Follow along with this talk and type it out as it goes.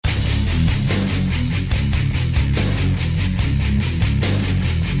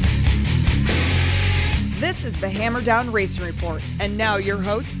the Hammer Down Racing Report. And now your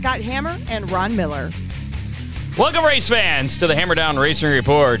hosts, Scott Hammer and Ron Miller. Welcome, race fans, to the Hammer Down Racing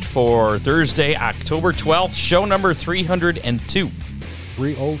Report for Thursday, October 12th, show number 302.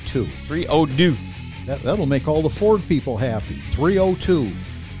 302. 302. That'll make all the Ford people happy. 302.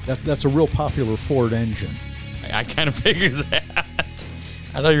 That's a real popular Ford engine. I kind of figured that.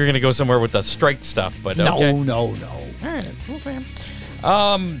 I thought you were going to go somewhere with the strike stuff, but okay. No. All right, cool, fam.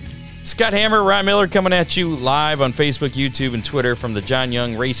 Scott Hammer, Ron Miller coming at you live on Facebook, YouTube, and Twitter from the John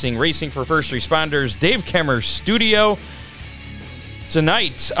Young Racing for First Responders, Dave Kemmer studio.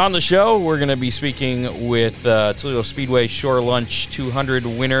 Tonight on the show, we're going to be speaking with Toledo Speedway Shore Lunch 200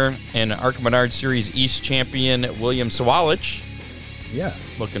 winner and ARCA Menards Series East champion William Sawalich. Yeah.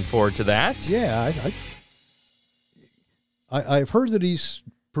 Looking forward to that. Yeah, I've heard that he's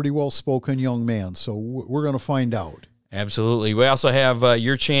pretty well-spoken young man, so we're going to find out. Absolutely. We also have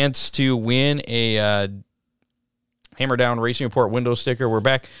your chance to win a Hammer Down Racing Report window sticker. We're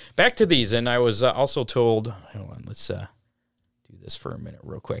back to these, and I was also told, hold on, let's do this for a minute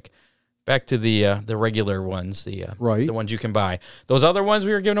real quick. Back to the regular ones, the ones you can buy. Those other ones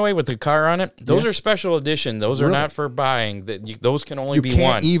we were giving away with the car on it, those are special edition. Those are not for buying. Those can only be one. You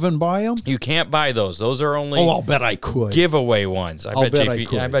can't even buy them? You can't buy those. Those are only I'll bet I could. Giveaway ones. I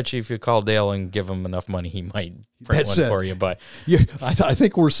bet you if you call Dale and give him enough money, he might print one for you. But yeah, I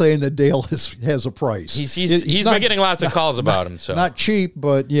think we're saying that Dale has a price. He's been getting lots of calls about him. So not cheap,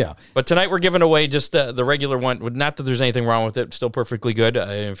 but yeah. But tonight we're giving away just the regular one. Not that there's anything wrong with it. Still perfectly good.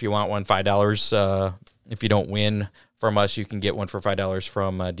 If you want one, $5. If you don't win from us, you can get one for $5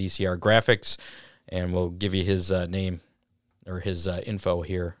 from DCR Graphics, and we'll give you his name or his info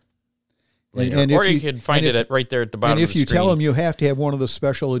here. And or you can find it right there at the bottom of the screen. And if you tell them you have to have one of the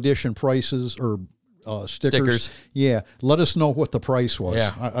special edition prices or stickers, yeah, let us know what the price was.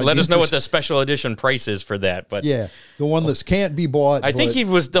 Yeah, let us know what the special edition price is for that. But yeah, the one that can't be bought. I think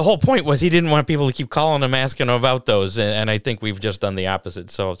the whole point was he didn't want people to keep calling him asking about those, and I think we've just done the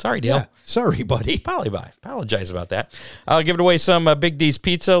opposite. So sorry, Dale. Yeah, sorry, buddy. Apologize about that. I'll give away some Big D's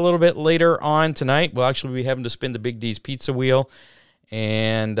Pizza a little bit later on tonight. We'll actually be having to spin the Big D's Pizza wheel,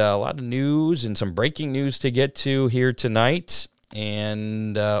 and a lot of news and some breaking news to get to here tonight.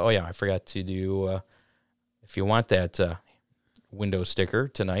 And I forgot to do. If you want that window sticker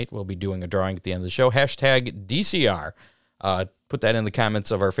tonight, we'll be doing a drawing at the end of the show. Hashtag DCR. Put that in the comments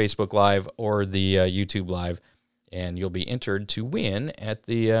of our Facebook Live or the YouTube Live, and you'll be entered to win at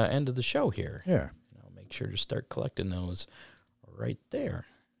the end of the show here. Yeah. I'll make sure to start collecting those right there.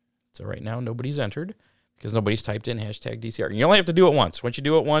 So right now, nobody's entered because nobody's typed in hashtag DCR. And you only have to do it once. Once you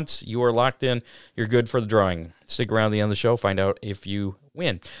do it once, you are locked in. You're good for the drawing. Stick around to the end of the show. Find out if you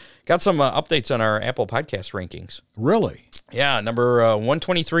win. Got some updates on our Apple Podcast rankings. Really? Yeah, number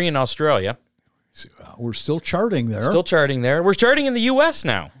 123 in Australia. We're still charting there. We're charting in the U.S.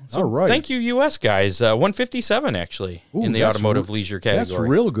 now. So all right. Thank you, U.S. guys. 157, actually, in the automotive leisure category. That's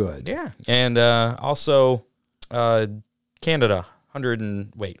real good. Yeah. And also Canada. 100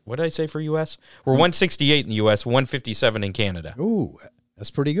 and wait, what did I say for U.S.? We're 168 in the U.S., 157 in Canada. Ooh,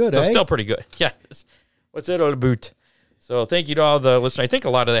 that's pretty good, So still pretty good. Yeah. What's that all about? So thank you to all the listeners. I think a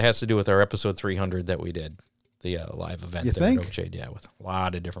lot of that has to do with our episode 300 that we did, the live event. You there think? Yeah, with a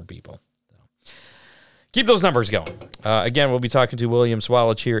lot of different people. So keep those numbers going. Again, we'll be talking to William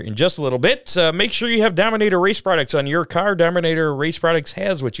Sawalich here in just a little bit. Make sure you have Dominator Race Products on your car. Dominator Race Products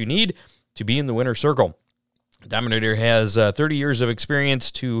has what you need to be in the winner's circle. Dominator has 30 years of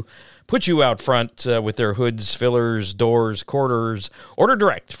experience to put you out front with their hoods, fillers, doors, quarters. Order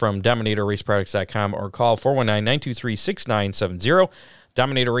direct from DominatorRaceProducts.com or call 419-923-6970.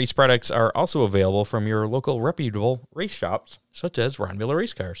 Dominator Race Products are also available from your local reputable race shops, such as Ron Miller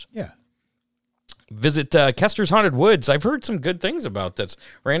Race Cars. Yeah. Visit Kester's Haunted Woods. I've heard some good things about this.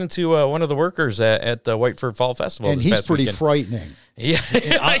 Ran into one of the workers at the Whiteford Fall Festival. And he's pretty frightening. Yeah,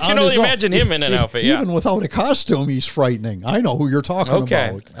 I can only imagine him in an outfit. Yeah. Even without a costume, he's frightening. I know who you're talking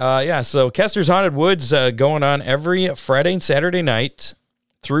about. So Kester's Haunted Woods going on every Friday and Saturday night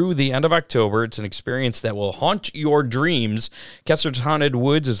through the end of October. It's an experience that will haunt your dreams. Kester's Haunted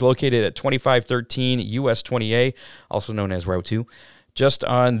Woods is located at 2513 US 20A, also known as Route 2. Just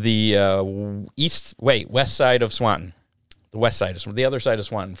on the west side of Swanton. The west side is the other side of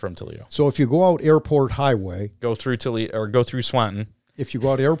Swanton from Toledo. So if you go out Airport Highway, go through Toledo or go through Swanton. If you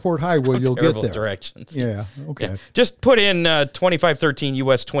go out Airport Highway, you'll get there. Directions. Yeah. Okay. Yeah. Just put in 2513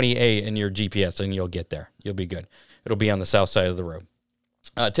 US 20A in your GPS, and you'll get there. You'll be good. It'll be on the south side of the road.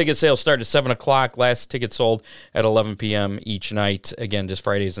 Ticket sales start at 7 o'clock. Last ticket sold at 11 p.m. each night. Again, just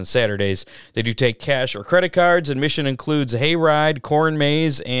Fridays and Saturdays. They do take cash or credit cards. Admission includes a hayride, corn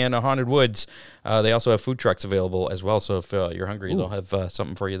maze, and a haunted woods. They also have food trucks available as well, so if you're hungry, they'll have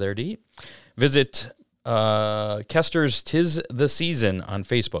something for you there to eat. Visit Kester's 'Tis the Season on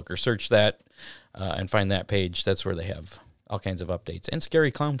Facebook, or search that and find that page. That's where they have all kinds of updates and scary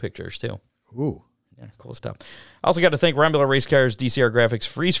clown pictures, too. Ooh. Yeah, cool stuff. Also got to thank Ron Miller Race Cars, DCR Graphics,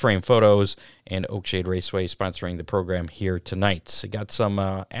 Freeze Frame Photos, and Oakshade Raceway sponsoring the program here tonight. So got some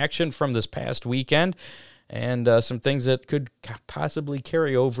action from this past weekend and some things that could possibly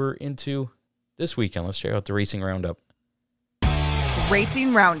carry over into this weekend. Let's check out the Racing Roundup.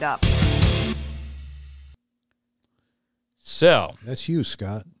 Racing Roundup. So. That's you,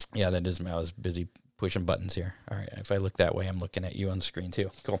 Scott. Yeah, that is me. I was busy pushing buttons here. All right, if I look that way, I'm looking at you on the screen too.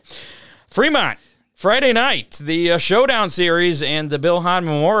 Cool. Fremont. Friday night, the Showdown Series and the Bill Hahn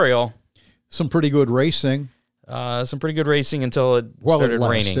Memorial. Some pretty good racing. Until it started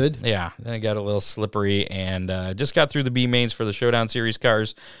raining. Lasted. Yeah, then it got a little slippery, and just got through the B-mains for the Showdown Series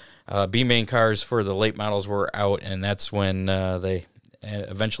cars. B-main cars for the late models were out, and that's when they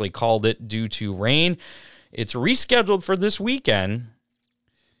eventually called it due to rain. It's rescheduled for this weekend.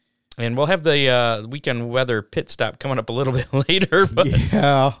 And we'll have the weekend weather pit stop coming up a little bit later. But,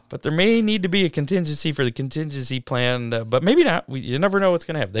 yeah. But there may need to be a contingency for the contingency plan. But maybe not. You never know what's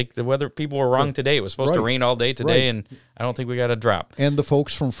going to happen. The weather people were wrong today. It was supposed to rain all day today, and I don't think we got a drop. And the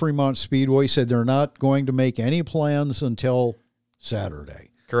folks from Fremont Speedway said they're not going to make any plans until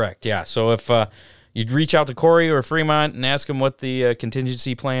Saturday. Correct, yeah. So if you'd reach out to Corey or Fremont and ask them what the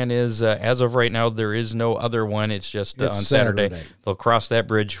contingency plan is. As of right now, there is no other one. It's just on Saturday. They'll cross that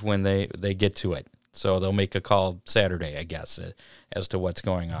bridge when they get to it. So they'll make a call Saturday, I guess, as to what's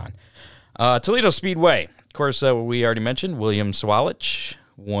going on. Toledo Speedway. Of course, we already mentioned William Sawalich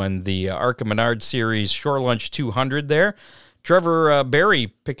won the ARCA Menards Series Shore Lunch 200 there. Trevor Berry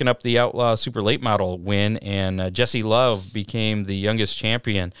picking up the Outlaw Super Late Model win, and Jesse Love became the youngest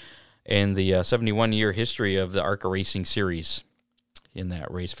champion in the 71-year history of the ARCA Racing Series in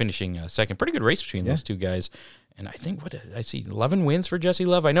that race, finishing second. Pretty good race between those two guys. And I think, what did I see, 11 wins for Jesse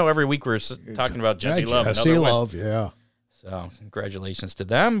Love? I know every week we're talking about Jesse Love. Jesse Love, yeah. So congratulations to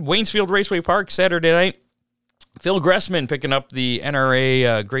them. Waynesfield Raceway Park, Saturday night. Phil Gressman picking up the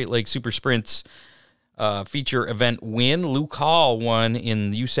NRA Great Lakes Super Sprints feature event win. Luke Hall won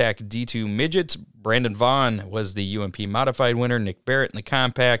in the USAC D2 Midgets. Brandon Vaughn was the UMP Modified winner. Nick Barrett in the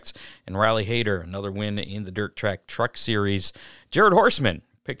Compacts. And Riley Hayter, another win in the Dirt Track Truck Series. Jared Horseman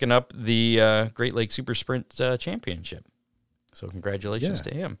picking up the Great Lakes Super Sprint Championship. So congratulations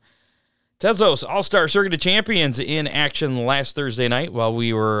to him. Tezos All-Star Circuit of Champions in action last Thursday night while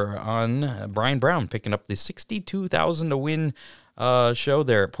we were on. Brian Brown picking up the $62,000 to win show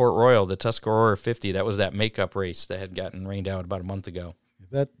there at Port Royal, the Tuscarora 50. That was that makeup race that had gotten rained out about a month ago.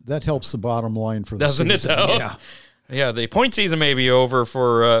 That helps the bottom line for the season. Doesn't it, though? Yeah, the point season may be over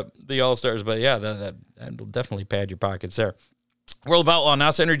for the All-Stars, but yeah, that will definitely pad your pockets there. World of Outlaw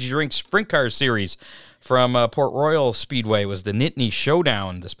NOS Energy Drink Sprint Car Series from Port Royal Speedway was the Nittany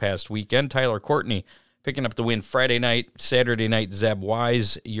Showdown this past weekend. Tyler Courtney picking up the win Friday night. Saturday night, Zeb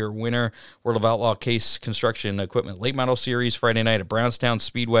Wise, your winner. World of Outlaw Case Construction Equipment Late Model Series, Friday night at Brownstown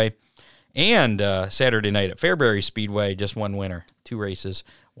Speedway. And Saturday night at Fairbury Speedway, just one winner. 2 races,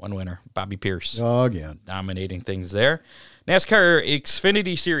 one winner. Bobby Pierce. Again. Dominating things there. NASCAR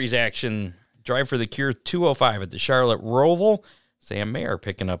Xfinity Series action. Drive for the Cure 205 at the Charlotte Roval. Sam Mayer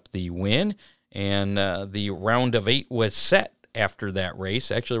picking up the win. And the round of 8 was set after that race.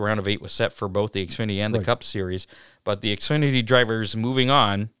 Actually, round of 8 was set for both the Xfinity and the Cup Series. But the Xfinity drivers moving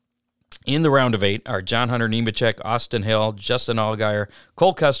on in the round of 8 are John Hunter Nemechek, Austin Hill, Justin Allgaier,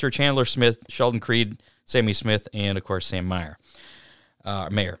 Cole Custer, Chandler Smith, Sheldon Creed, Sammy Smith, and, of course, Sam Mayer.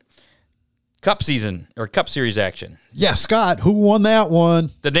 Cup Series action. Yeah, Scott, who won that one?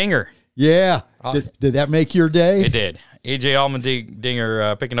 The Dinger. Yeah. Did that make your day? It did. A.J.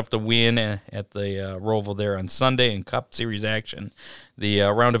 Allmendinger picking up the win at the Roval there on Sunday in Cup Series action. The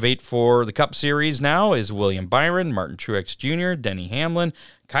round of 8 for the Cup Series now is William Byron, Martin Truex Jr., Denny Hamlin,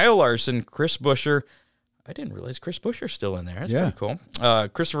 Kyle Larson, Chris Buescher. I didn't realize Chris Buescher's still in there. That's pretty cool.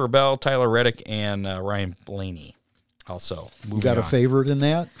 Christopher Bell, Tyler Reddick, and Ryan Blaney also moving You got a favorite in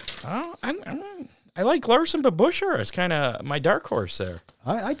that? I like Larson, but Buescher is kind of my dark horse there.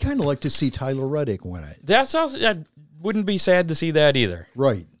 I'd kind of like to see Tyler Reddick win it. I wouldn't be sad to see that either.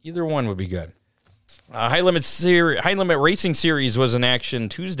 Right. Either one would be good. High Limit Racing Series was in action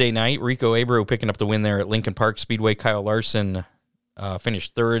Tuesday night. Rico Abreu picking up the win there at Lincoln Park Speedway. Kyle Larson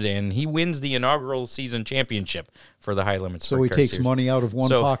finished third, and he wins the inaugural season championship for the High Limit Sprint So he Car takes Series. money out of one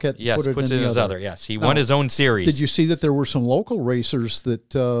pocket, yes, put it puts in it in the his other. other. Yes, he won his own series. Did you see that there were some local racers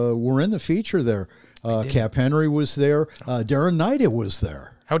that were in the feature there? Cap Henry was there. Darren Knighta was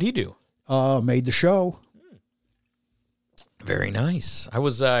there. How'd he do? Made the show. Very nice.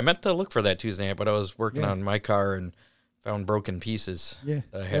 I meant to look for that Tuesday night, but I was working on my car and found broken pieces. Yeah,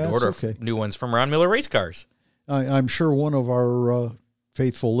 that I had to order new ones from Ron Miller Race Cars. I'm sure one of our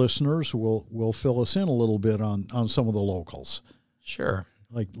faithful listeners will fill us in a little bit on some of the locals. Sure.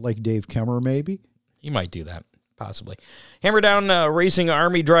 Like Dave Kemmer, maybe? He might do that, possibly. Hammer Down Racing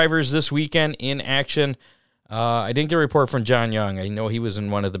Army drivers this weekend in action. I didn't get a report from John Young. I know he was in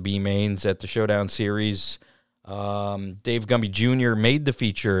one of the B mains at the Showdown Series. Dave Gumby Jr. made the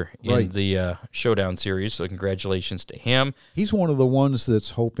feature in the Showdown Series, so congratulations to him. He's one of the ones that's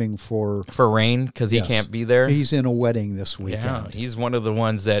hoping for rain because he can't be there. He's in a wedding this weekend. Yeah, he's one of the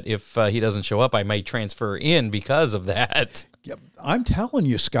ones that if he doesn't show up, I might transfer in because of that. Yeah, I'm telling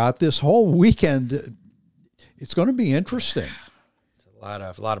you, Scott, this whole weekend, it's going to be interesting. It's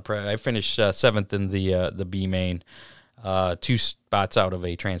a lot of prep. I finished seventh in the B main. 2 spots out of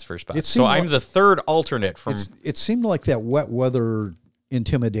a transfer spot. So I'm the third alternate from... It seemed like that wet weather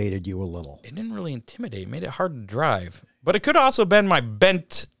intimidated you a little. It didn't really intimidate. It made it hard to drive. But it could also been my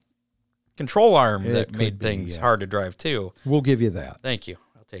bent control arm that made things hard to drive, too. We'll give you that. Thank you.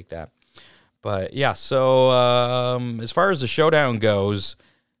 I'll take that. But, yeah, so as far as the Showdown goes,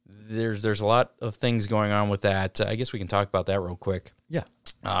 there's a lot of things going on with that. I guess we can talk about that real quick. Yeah.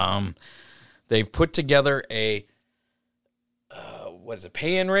 They've put together a...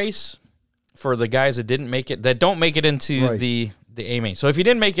 pay-in race for the guys that don't make it into the A main. So if you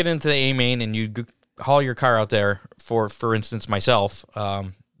didn't make it into the A main and you haul your car out there, for instance, myself,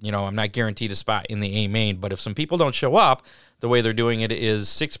 I'm not guaranteed a spot in the A main, but if some people don't show up, the way they're doing it is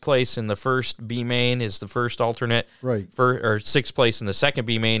 6th place in the first B main is the first alternate, right? Or 6th place in the second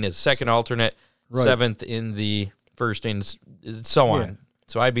B main is second alternate, 7th in the first, and so on. Yeah.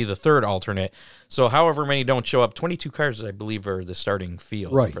 So I'd be the third alternate. So however many don't show up, 22 cars, I believe, are the starting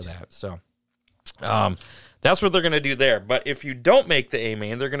field for that. So that's what they're going to do there. But if you don't make the A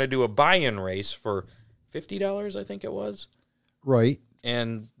main, they're going to do a buy-in race for $50, I think it was. Right.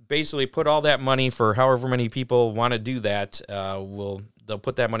 And basically put all that money for however many people want to do that. They'll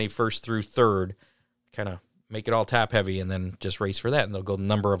put that money first through third, kind of make it all top heavy, and then just race for that. And they'll go the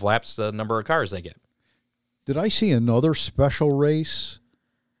number of laps, the number of cars they get. Did I see another special race?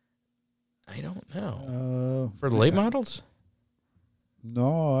 I don't know. For the late models?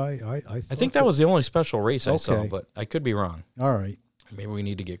 No, I think that was the only special race I saw, but I could be wrong. All right. Maybe we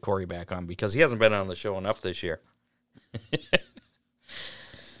need to get Corey back on because he hasn't been on the show enough this year.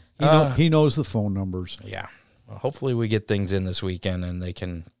 He knows the phone numbers. Yeah. Well, hopefully we get things in this weekend and they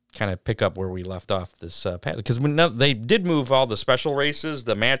can kind of pick up where we left off this path. Because they did move all the special races,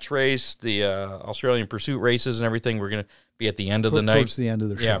 the match race, the Australian Pursuit races and everything. We're going to be at the end of the night. Towards the end of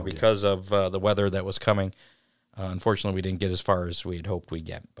the show. Yeah, because of the weather that was coming. Unfortunately, we didn't get as far as we had hoped we'd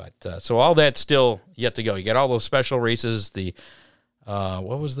get. But so all that's still yet to go. You got all those special races. The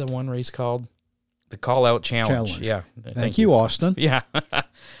what was the one race called? The Call Out Challenge. Yeah. Thank you, Austin. Yeah.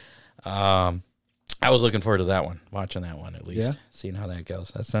 I was looking forward to that one, watching that one at least, seeing how that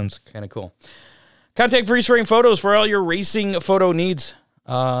goes. That sounds kind of cool. Contact Freeze Frame Photos for all your racing photo needs,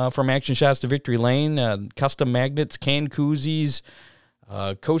 from action shots to victory lane, custom magnets, canned koozies,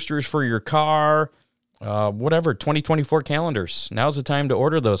 coasters for your car, whatever, 2024 calendars. Now's the time to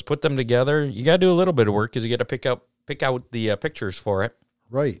order those. Put them together. You got to do a little bit of work because you got to pick out the pictures for it.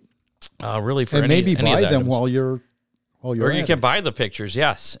 Right. Really for and any, maybe any buy of the them items. while you're or you can buy the pictures.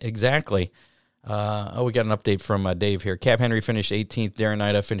 Yes, exactly. We got an update from Dave here. Cap Henry finished 18th. Darren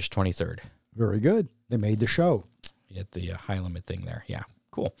Knighta finished 23rd. Very good. They made the show. At the high limit thing there. Yeah,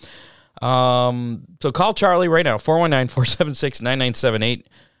 cool. So call Charlie right now, 419-476-9978,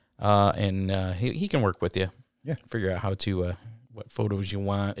 and he can work with you. Yeah. Figure out how to, what photos you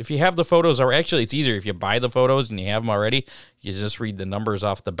want. If you have the photos, or actually it's easier if you buy the photos and you have them already, you just read the numbers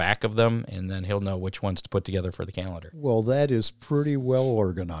off the back of them, and then he'll know which ones to put together for the calendar. Well, that is pretty well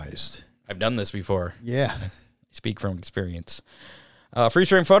organized. I've done this before. Yeah. I speak from experience. Freeze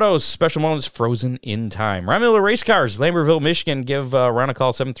frame photos, special moments frozen in time. Ron Miller Race Cars, Lambertville, Michigan. Give Ron a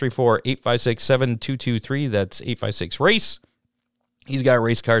call, 734-856-7223. That's 856-RACE. He's got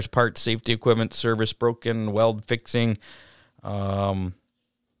race cars, parts, safety equipment, service, broken, weld fixing, control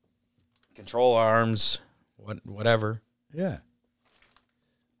arms, whatever. Yeah.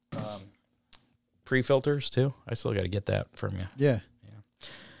 Pre-filters, too. I still got to get that from you. Yeah.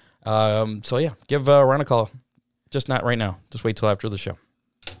 So, yeah, give Ron a call. Just not right now. Just wait till after the show.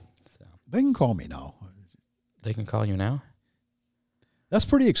 So. They can call me now. They can call you now? That's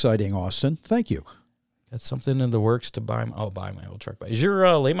pretty exciting, Austin. Thank you. Got something in the works to buy my old truck. Is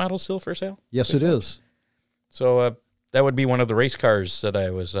your late model still for sale? Yes, it is. So that would be one of the race cars that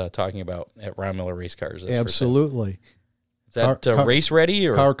I was talking about at Ron Miller Race Cars. Absolutely. Is that race ready?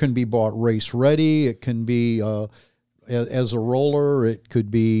 Or? Car can be bought race ready. It can be as a roller. It could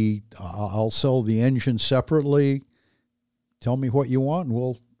be, I'll sell the engine separately. Tell me what you want and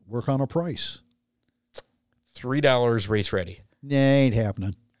we'll work on a price. $3 race ready. Nah, ain't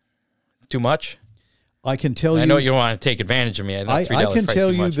happening. Too much? I can tell you. I know you want to take advantage of me. I can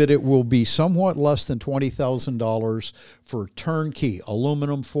tell you that it will be somewhat less than $20,000 for turnkey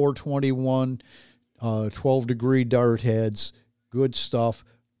aluminum 421, 12-degree dart heads, good stuff,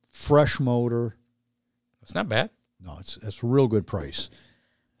 fresh motor. That's not bad. No, it's a real good price.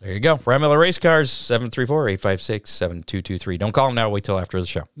 There you go. Ron Miller Race Cars, 734-856-7223. Don't call them now. Wait till after the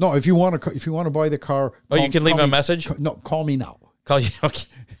show. No, if you want to buy the car. You can leave a message? Call me now. Call you. Okay.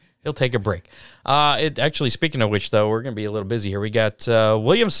 He'll take a break. Actually, speaking of which, though, we're going to be a little busy here. We got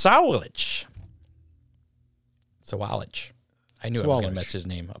William Sawalich. Sawalich. I knew I was going to mess his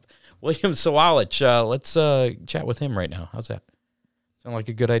name up. William Sawalich. Let's chat with him right now. How's that? Sound like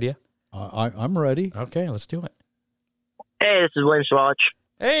a good idea? I'm ready. Okay, let's do it. Hey, this is William Sawalich.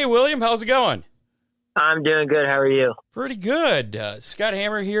 Hey, William. How's it going? I'm doing good. How are you? Pretty good. Scott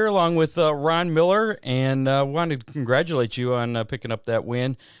Hammer here along with Ron Miller, and wanted to congratulate you on picking up that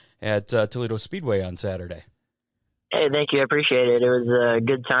win at Toledo Speedway on Saturday. Hey, thank you. I appreciate it. It was a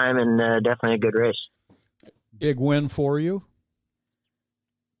good time and definitely a good race. Big win for you?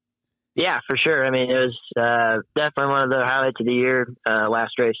 Yeah, for sure. I mean, it was definitely one of the highlights of the year,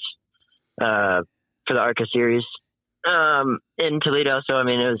 last race for the ARCA series in Toledo. So, I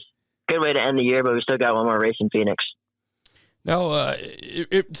mean, it was a good way to end the year, but we still got one more race in Phoenix. No,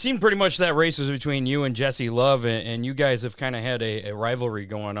 it seemed pretty much that race was between you and Jesse Love, and you guys have kind of had a rivalry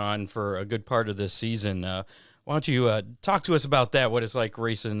going on for a good part of this season. Why don't you talk to us about that, what it's like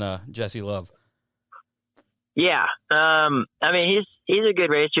racing Jesse Love? Yeah. I mean, he's a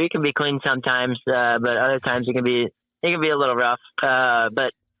good racer. He can be clean sometimes, but other times he can be a little rough.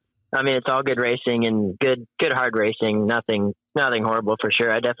 But I mean, it's all good racing and good hard racing. Nothing horrible for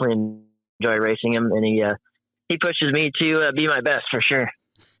sure. I definitely enjoy racing him, and he pushes me to be my best for sure.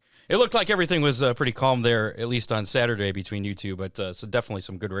 It looked like everything was pretty calm there, at least on Saturday between you two, but so definitely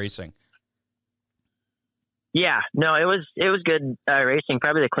some good racing. Yeah, no, it was good racing.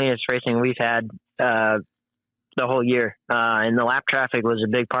 Probably the cleanest racing we've had the whole year, and the lap traffic was a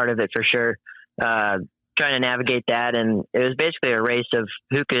big part of it for sure. Trying to navigate that, and it was basically a race of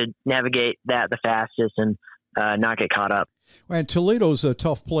who could navigate that the fastest and not get caught up. And Toledo's a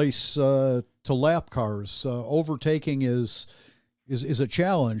tough place to lap cars. Overtaking is a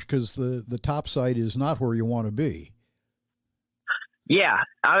challenge because the top side is not where you want to be. Yeah,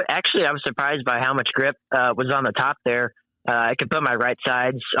 I was surprised by how much grip was on the top there. I could put my right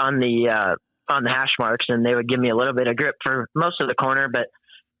sides on the hash marks, and they would give me a little bit of grip for most of the corner. But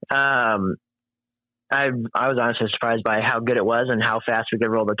I was honestly surprised by how good it was and how fast we could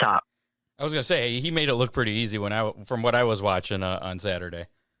roll the top. I was gonna say he made it look pretty easy from what I was watching on Saturday.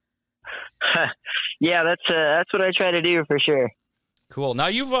 Yeah, that's what I try to do for sure. Cool. Now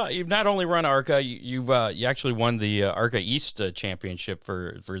you've not only run ARCA, you actually won the ARCA East championship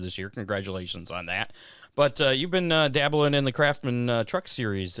for this year. Congratulations on that. But you've been dabbling in the Craftsman Truck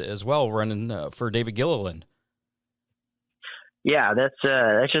Series as well, running for David Gilliland. Yeah,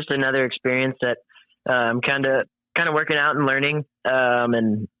 that's just another experience that I'm kind of working out and learning,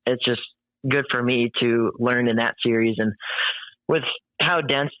 and it's just good for me to learn in that series. And with how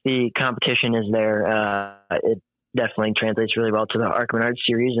dense the competition is there, it definitely translates really well to the ARCA Menards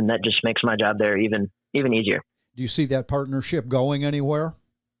series, and that just makes my job there even easier. Do you see that partnership going anywhere?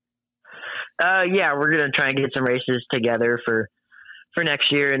 Yeah, we're going to try and get some races together for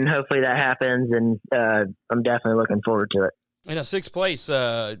next year, and hopefully that happens, and I'm definitely looking forward to it. In a sixth place,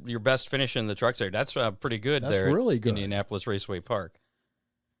 your best finish in the trucks there. That's pretty good. That's there really good. Indianapolis Raceway Park.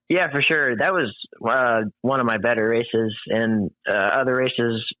 Yeah, for sure. That was one of my better races, and other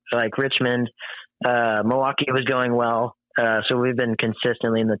races like Richmond, Milwaukee was going well. So we've been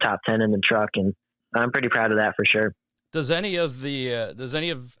consistently in the top 10 in the truck, and I'm pretty proud of that for sure. Does any of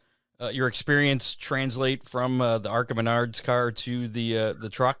your experience translate from the ARCA Menards car to the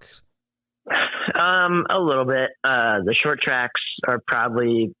truck? A little bit. The short tracks are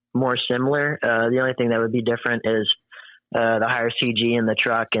probably more similar. The only thing that would be different is the higher CG in the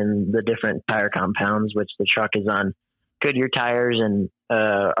truck and the different tire compounds, which the truck is on Goodyear tires and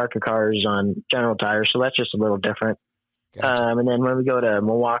ARCA cars on General tires, so that's just a little different. Gotcha. And then when we go to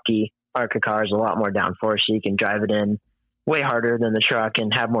Milwaukee, ARCA cars a lot more downforce, so you can drive it in way harder than the truck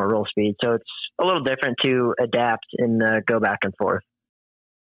and have more roll speed. So it's a little different to adapt and go back and forth.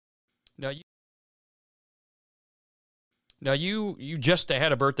 Now you just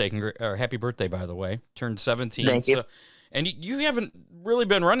had a birthday, or happy birthday, by the way, turned 17. Thank you. And you haven't really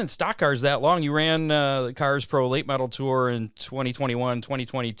been running stock cars that long. You ran the Cars Pro Late Model Tour in 2021,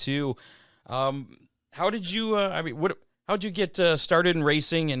 2022. How did you, how'd you get started in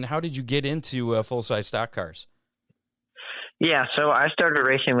racing, and how did you get into full-size stock cars? Yeah, so I started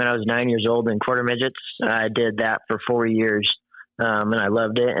racing when I was 9 years old in quarter midgets. I did that for 4 years, and I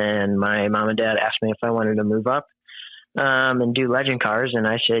loved it. And my mom and dad asked me if I wanted to move up and do legend cars, and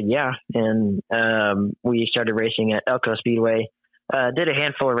I said yeah. And we started racing at Elko Speedway. Did a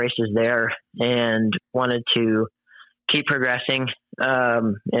handful of races there, and wanted to keep progressing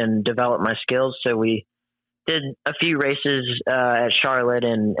and develop my skills. So we did a few races at Charlotte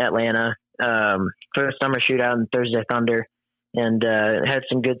and Atlanta for the summer shootout and Thursday Thunder, and had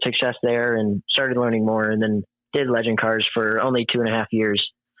some good success there, and started learning more, and then did legend cars for only 2.5 years.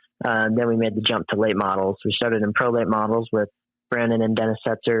 Then we made the jump to late models. We started in pro late models with Brandon and Dennis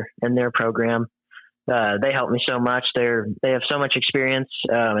Setzer and their program. They helped me so much. They have so much experience,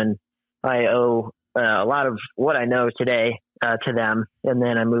 and I owe a lot of what I know today to them. And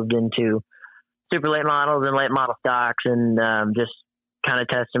then I moved into super late models and late model stocks, and just kind of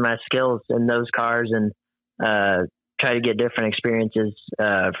tested my skills in those cars, and try to get different experiences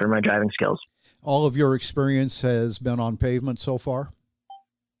for my driving skills. All of your experience has been on pavement so far?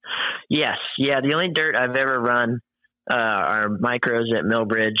 Yes. Yeah. The only dirt I've ever run are micros at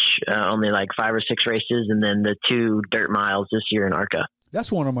Millbridge, only like 5 or 6 races, and then the 2 dirt miles this year in ARCA.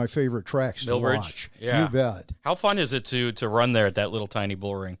 That's one of my favorite tracks to Millbridge? watch. Yeah. You bet. How fun is it to run there at that little tiny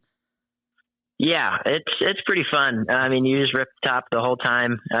bull ring? Yeah, it's pretty fun. I mean, you just rip the top the whole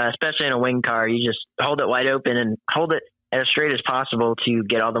time, especially in a wing car. You just hold it wide open and hold it as straight as possible to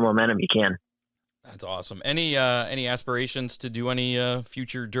get all the momentum you can. That's awesome. Any aspirations to do any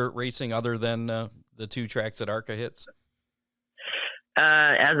future dirt racing other than the 2 tracks that ARCA hits?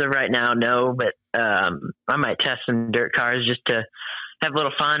 As of right now, no, but I might test some dirt cars just to have a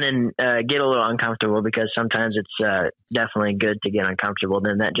little fun and get a little uncomfortable, because sometimes it's definitely good to get uncomfortable.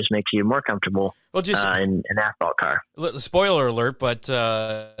 Then that just makes you more comfortable in an asphalt car. Spoiler alert, but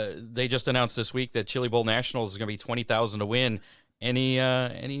they just announced this week that Chili Bowl Nationals is going to be $20,000 to win.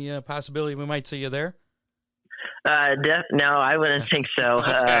 Any possibility we might see you there? No, I wouldn't think so.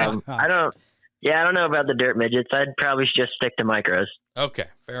 Okay. I don't know about the dirt midgets. I'd probably just stick to micros. Okay,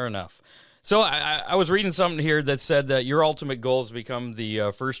 fair enough. So I was reading something here that said that your ultimate goal is to become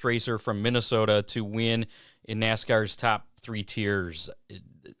the first racer from Minnesota to win in NASCAR's top 3 tiers.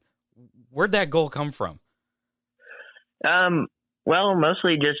 Where'd that goal come from? Well,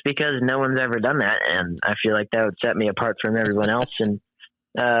 mostly just because no one's ever done that, and I feel like that would set me apart from everyone else. And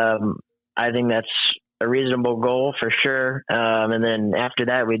I think that's a reasonable goal for sure. And then after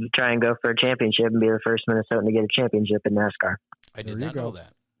that, we'd try and go for a championship and be the first Minnesotan to get a championship in NASCAR. I did not know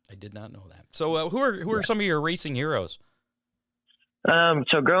that. So who are some of your racing heroes?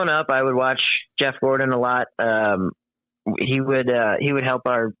 So growing up, I would watch Jeff Gordon a lot. He would help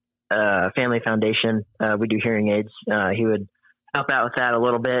our family foundation. We do hearing aids. He would help out with that a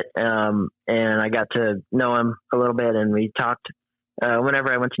little bit. And I got to know him a little bit, and we talked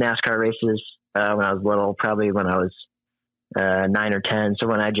whenever I went to NASCAR races when I was little, probably when I was 9 or 10. So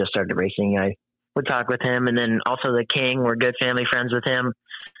when I just started racing, I would talk with him. And then also the King, we're good family friends with him.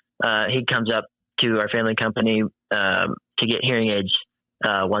 He comes up to our family company to get hearing aids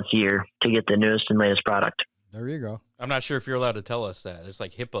once a year to get the newest and latest product. There you go. I'm not sure if you're allowed to tell us that. There's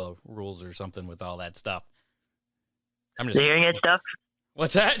like HIPAA rules or something with all that stuff. The hearing aid stuff?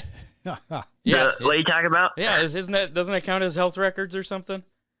 What's that? Yeah. What are you talking about? Yeah, doesn't that count as health records or something?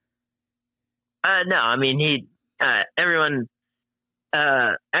 No, I mean, everyone,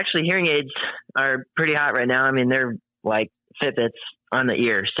 actually hearing aids are pretty hot right now. I mean, they're like Fitbits on the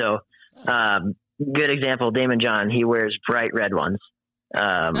ear. So, good example, Damon John, he wears bright red ones,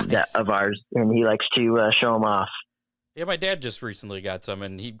 Nice. of ours, and he likes to show them off. Yeah, my dad just recently got some,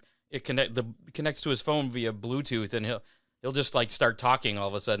 and it connects to his phone via Bluetooth, and he'll just like start talking all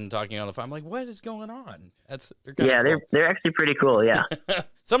of a sudden, talking on the phone. I'm like, what is going on? They're actually pretty cool. Yeah.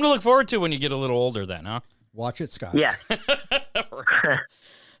 Something to look forward to when you get a little older then, huh? Watch it, Scott. Yeah.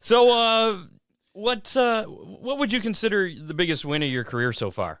 So, what would you consider the biggest win of your career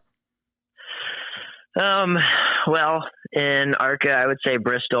so far? Well, in ARCA, I would say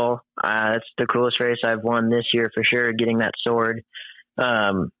Bristol. That's the coolest race I've won this year for sure, getting that sword.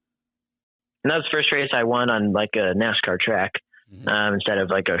 And that was the first race I won on like a NASCAR track instead of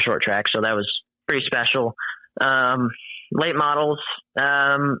like a short track. So that was pretty special. Late models.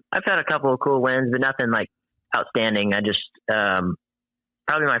 I've had a couple of cool wins, but nothing like outstanding. I just,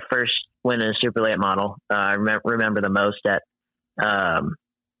 probably my first win in a super late model. I remember the most at,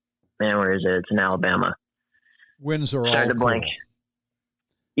 where is it? It's in Alabama. Wins are Starting all to blank. cool.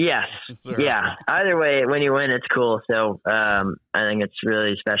 Yes. Yeah. Either way, when you win, it's cool. So I think it's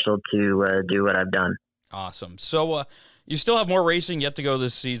really special to do what I've done. Awesome. So you still have more racing yet to go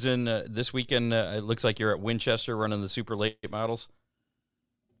this season. This weekend, it looks like you're at Winchester running the super late models.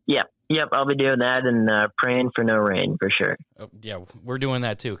 Yep. I'll be doing that and praying for no rain for sure. Yeah, we're doing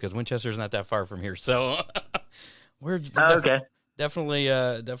that too because Winchester's not that far from here. So we're okay. Definitely.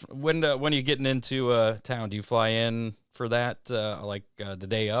 When are you getting into town? Do you fly in for that the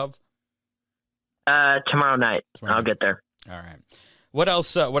day of? Tomorrow night. I'll get there. All right. What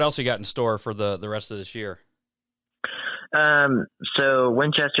else you got in store for the rest of this year? So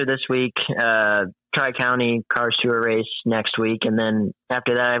Winchester this week, Tri-County Cars Tour race next week, and then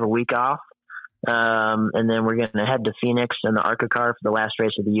after that I have a week off. And then we're going to head to Phoenix in the ARCA car for the last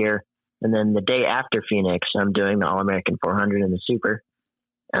race of the year. And then the day after Phoenix, I'm doing the All-American 400 in the Super.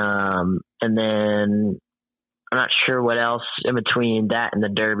 And then I'm not sure what else in between that and the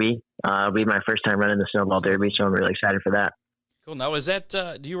Derby. It'll be my first time running the Snowball Derby, so I'm really excited for that. Cool. Now, is that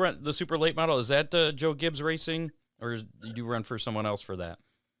do you run the super late model? Is that Joe Gibbs Racing, or do you run for someone else for that?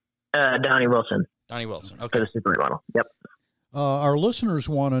 Donnie Wilson. Donnie Wilson. Okay. For the super late model. Yep. Our listeners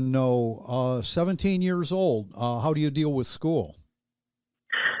want to know, 17 years old, how do you deal with school?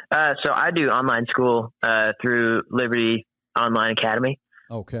 So I do online school through Liberty Online Academy.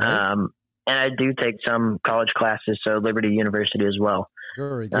 Okay. And I do take some college classes, so Liberty University as well.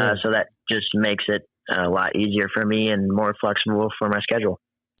 Very good. So that just makes it a lot easier for me and more flexible for my schedule.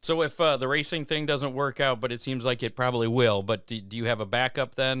 So if the racing thing doesn't work out, but it seems like it probably will, but do you have a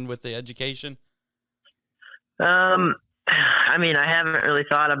backup then with the education? I mean, I haven't really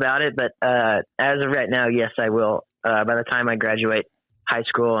thought about it, but as of right now, yes, I will. By the time I graduate high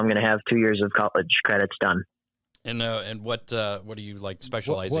school, I'm going to have 2 years of college credits done. And what are you like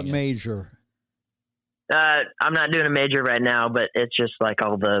specializing what in? major? I'm not doing a major right now, but it's just like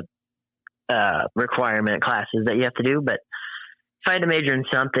all the requirement classes that you have to do. But if I had to major in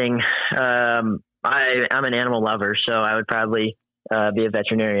something, I'm an animal lover, so I would probably be a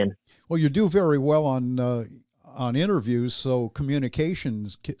veterinarian. Well, you do very well on interviews, so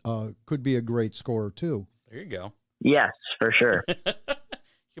communications could be a great score too. There you go. Yes, for sure.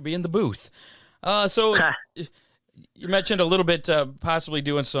 Could be in the booth. So you mentioned a little bit possibly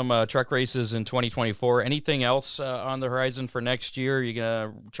doing some truck races in 2024. Anything else on the horizon for next year? Are you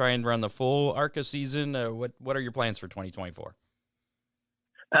going to try and run the full ARCA season? What are your plans for 2024?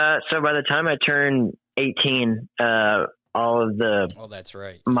 So by the time I turn 18, all of the that's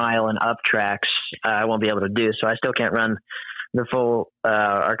right. mile and up tracks I won't be able to do. So I still can't run the full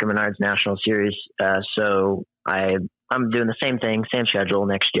ARCA Menards National Series. So I'm doing the same thing, same schedule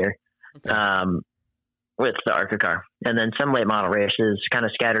next year. Okay. With the ARCA car, and then some late model races kind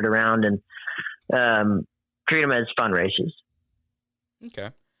of scattered around, and treat them as fun races. Okay.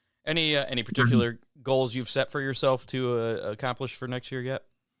 Any particular goals you've set for yourself to accomplish for next year yet,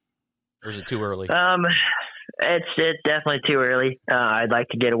 or is it too early? It's definitely too early. I'd like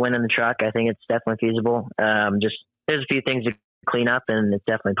to get a win in the truck. I think it's definitely feasible. Just there's a few things to clean up, and it's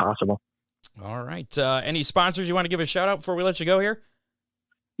definitely possible. All right. Any sponsors you want to give a shout out before we let you go here?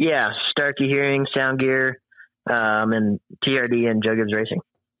 Yeah, Starkey Hearing, Sound Gear, and TRD and Joe Gibbs Racing.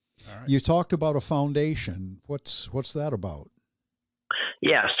 All right. You talked about a foundation. What's that about?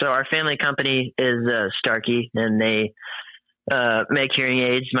 Yeah, so our family company is Starkey, and they make hearing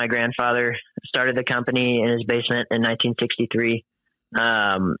aids. My grandfather started the company in his basement in 1963,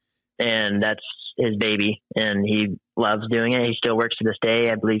 and that's his baby, and he loves doing it. He still works to this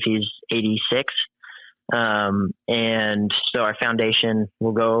day. I believe he's 86. And so our foundation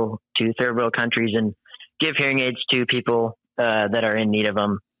will go to third world countries and give hearing aids to people that are in need of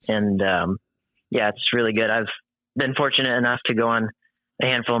them. And yeah, it's really good. I've been fortunate enough to go on a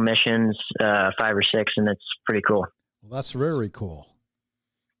handful of missions, 5 or 6, and it's pretty cool. Well, that's very cool.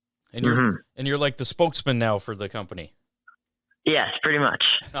 And you're like the spokesman now for the company. Yes, pretty much.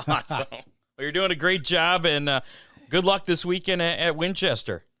 Awesome. Well, you're doing a great job, and good luck this weekend at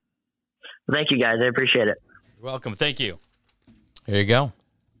Winchester. Thank you, guys. I appreciate it. You're welcome. Thank you. There you go.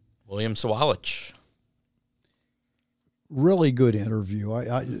 William Sawalich. Really good interview.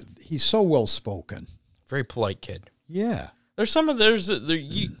 He's so well spoken. Very polite kid. Yeah. some of the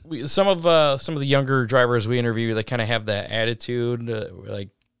younger drivers we interview that kind of have that attitude, like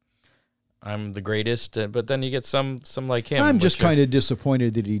I'm the greatest. But then you get some like him. I'm just kind of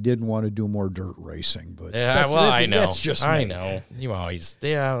disappointed that he didn't want to do more dirt racing. But yeah, I know. That's just I me. know. You always,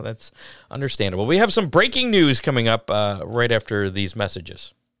 that's understandable. We have some breaking news coming up right after these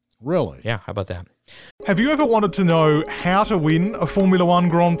messages. Really? Yeah. How about that? Have you ever wanted to know how to win a Formula One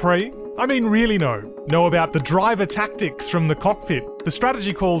Grand Prix? I mean, really know about the driver tactics from the cockpit, the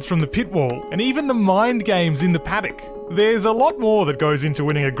strategy calls from the pit wall, and even the mind games in the paddock. There's a lot more that goes into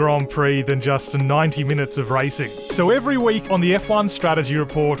winning a Grand Prix than just 90 minutes of racing. So every week on the F1 Strategy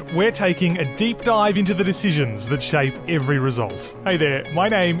Report, we're taking a deep dive into the decisions that shape every result. Hey there, my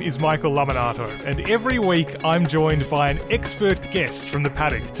name is Michael Laminato, and every week I'm joined by an expert guest from the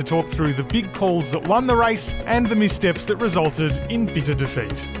paddock to talk through the big calls that won the race and the missteps that resulted in bitter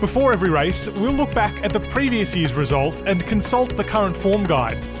defeat. Before every race, we'll look back at the previous year's result and consult the current form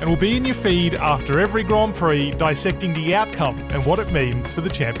guide, and we'll be in your feed after every Grand Prix dissecting the outcome and what it means for the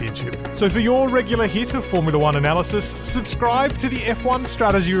championship. So for your regular hit of Formula One analysis, subscribe to the F1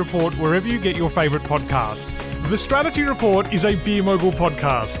 Strategy Report wherever you get your favourite podcasts. The Strategy Report is a Beer Mogul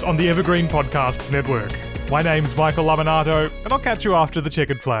podcast on the Evergreen Podcasts Network. My name's Michael Laminato, and I'll catch you after the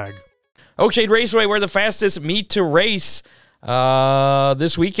checkered flag. Oakshade Raceway, where the fastest meet to race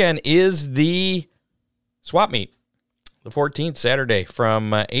this weekend is the swap meet, the 14th, Saturday,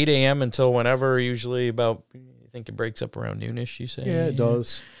 from 8 a.m. until whenever, usually about, I think it breaks up around noonish, you say? Yeah, it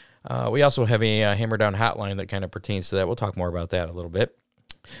does. We also have a Hammer Down hotline that kind of pertains to that. We'll talk more about that a little bit.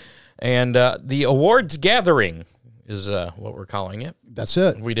 And the awards gathering is what we're calling it. That's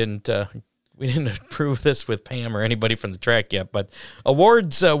it. We didn't approve this with Pam or anybody from the track yet, but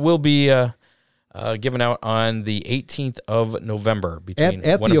awards will be given out on the 18th of November between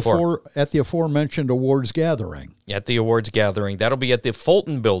at 1 and 4. At the aforementioned awards gathering. At the awards gathering. That'll be at the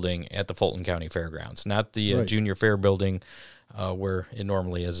Fulton building at the Fulton County Fairgrounds, not the Right. Junior Fair building where it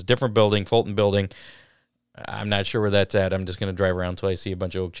normally is. A different building, Fulton building. I'm not sure where that's at. I'm just going to drive around until I see a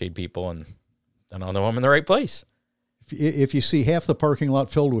bunch of Oakshade people, and then I'll know I'm in the right place. If you see half the parking lot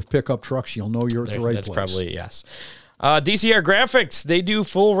filled with pickup trucks, you'll know you're at the right That's place. probably, yes. DCR Graphics, they do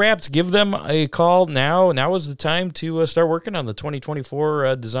full wraps. Give them a call now. Now is the time to start working on the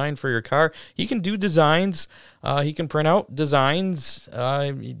 2024 design for your car. He can do designs. He can print out designs.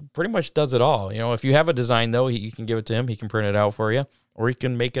 He pretty much does it all. You know, if you have a design, though, you can give it to him. He can print it out for you, or he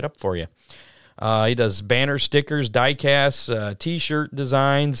can make it up for you. He does banner stickers, die casts, T-shirt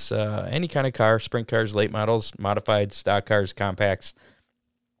designs, any kind of car, sprint cars, late models, modified, stock cars, compacts,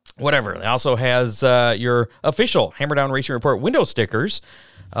 whatever. It also has your official Hammer Down Racing Report window stickers.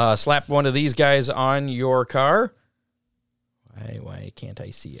 Slap one of these guys on your car. Why can't I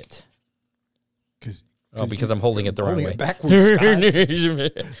see it? Because I'm holding it the wrong way. Holding it backwards,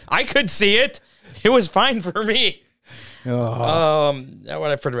 Scott. I could see it. It was fine for me.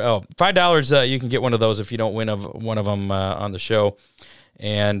 $5. You can get one of those if you don't win one of them on the show,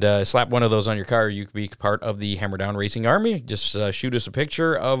 and slap one of those on your car. You can be part of the Hammer Down Racing Army. Just shoot us a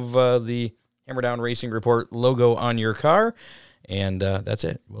picture of the Hammer Down Racing Report logo on your car, and that's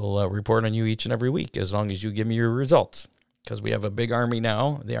it. We'll report on you each and every week as long as you give me your results, because we have a big army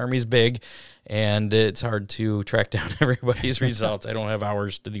now. The army's big, and it's hard to track down everybody's results. I don't have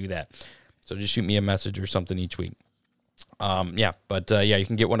hours to do that, so just shoot me a message or something each week. You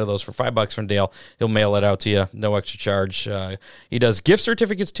can get one of those for $5 from Dale. He'll mail it out to you, no extra charge. He does gift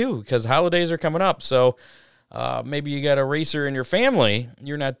certificates too, because holidays are coming up. So maybe you got a racer in your family.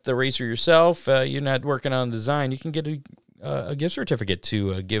 You're not the racer yourself. You're not working on design. You can get a gift certificate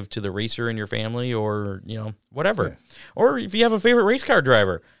to give to the racer in your family, or whatever. Yeah. Or if you have a favorite race car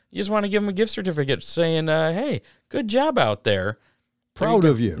driver, you just want to give him a gift certificate saying, "Hey, good job out there. Proud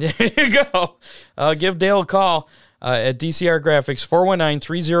of you." There you go. Give Dale a call. At DCR Graphics,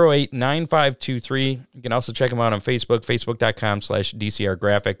 419-308-9523. You can also check them out on Facebook, facebook.com/DCR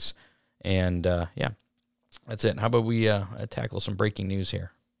Graphics. And, that's it. How about we tackle some breaking news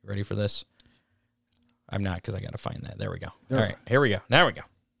here? You ready for this? I'm not, because I got to find that. There we go. All right, here we go. Now we go.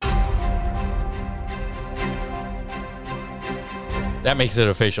 That makes it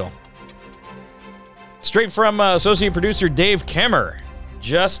official. Straight from associate producer Dave Kemmer.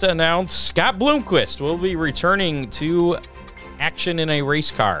 Just announced Scott Bloomquist will be returning to action in a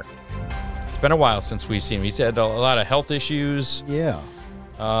race car. It's been a while since we've seen him. He's had a lot of health issues. Yeah.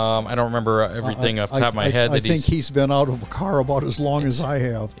 I don't remember everything off the top of my head. I think he's been out of a car about as long as I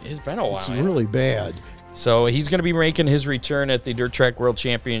have. It's been a while. It's really bad. So he's going to be making his return at the Dirt Track World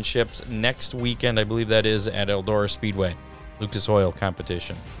Championships next weekend. I believe that is at Eldora Speedway, Lucas Oil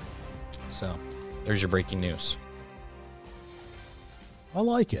competition. So there's your breaking news. I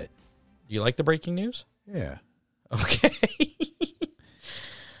like it. Do you like the breaking news? Yeah. Okay.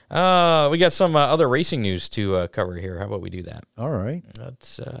 We got some other racing news to cover here. How about we do that? All right.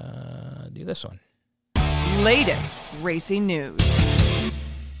 Let's do this one. Latest racing news.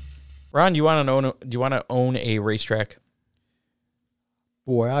 Ron, do you want to own a racetrack?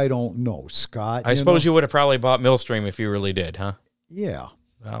 Boy, I don't know, Scott. I suppose you would have probably bought Millstream if you really did, huh? Yeah.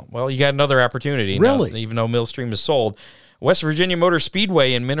 Well, you got another opportunity. Really? Now, even though Millstream is sold. West Virginia Motor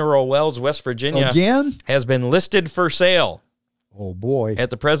Speedway in Mineral Wells, West Virginia. Again? Has been listed for sale. Oh, boy.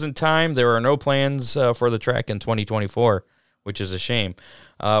 At the present time, there are no plans for the track in 2024, which is a shame.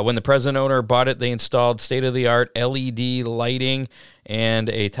 When the present owner bought it, they installed state-of-the-art LED lighting and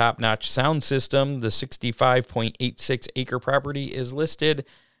a top-notch sound system. The 65.86-acre property is listed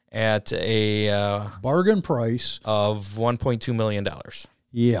at a bargain price of $1.2 million.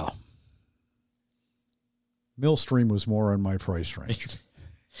 Yeah. Millstream was more in my price range.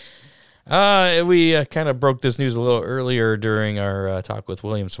 We kind of broke this news a little earlier during our talk with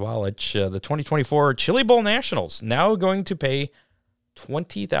William Sawalich. The 2024 Chili Bowl Nationals now going to pay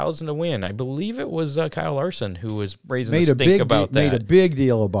 $20,000 to win. I believe it was Kyle Larson who was raising the stink about that. Made a big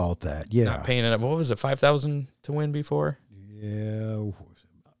deal about that. Yeah, not paying enough. What was it? $5,000 to win before? Yeah,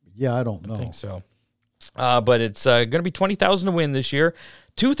 I don't know. I think so. But it's going to be $20,000 to win this year.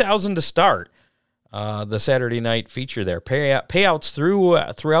 $2,000 to start. The Saturday night feature there.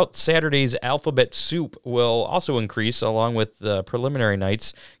 Payouts throughout Saturday's Alphabet Soup will also increase, along with the preliminary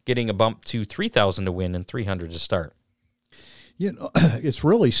nights getting a bump to $3,000 to win and $300 to start. You know, it's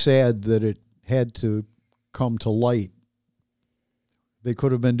really sad that it had to come to light. They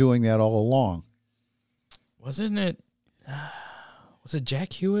could have been doing that all along. Wasn't it? Was it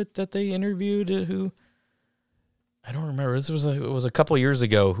Jack Hewitt that they interviewed? Who? I don't remember. It was a couple years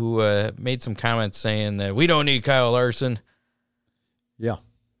ago who made some comments saying that we don't need Kyle Larson. Yeah.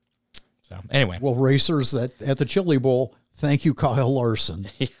 So anyway, well, racers at the Chili Bowl, thank you, Kyle Larson.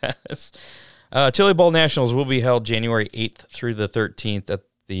 Yes. Chili Bowl Nationals will be held January 8th through the 13th at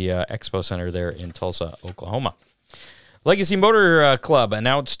the Expo Center there in Tulsa, Oklahoma. Legacy Motor Club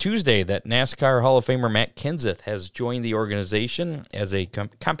announced Tuesday that NASCAR Hall of Famer Matt Kenseth has joined the organization as a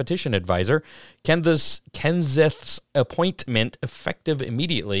competition advisor. Kenseth's appointment, effective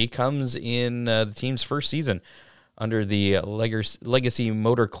immediately, comes in the team's first season under the Legacy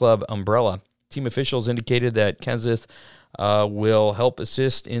Motor Club umbrella. Team officials indicated that Kenseth will help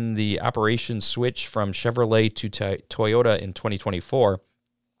assist in the operations switch from Chevrolet to Toyota in 2024.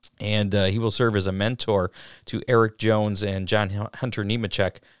 And he will serve as a mentor to Eric Jones and John Hunter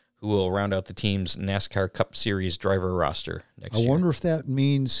Nemechek, who will round out the team's NASCAR Cup Series driver roster next year. I wonder if that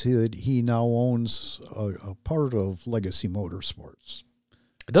means that he now owns a part of Legacy Motorsports.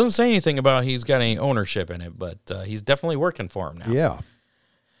 It doesn't say anything about he's got any ownership in it, but he's definitely working for him now. Yeah.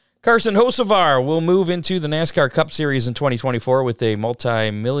 Carson Hocevar will move into the NASCAR Cup Series in 2024 with a multi-year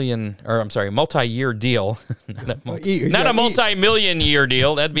deal. Not a multi-million-year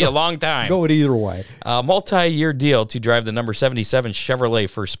deal. That'd be a long time. Go it either way. A multi-year deal to drive the number 77 Chevrolet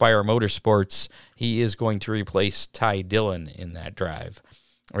for Spire Motorsports. He is going to replace Ty Dillon in that drive,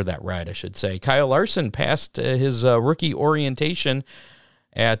 or that ride, I should say. Kyle Larson passed his rookie orientation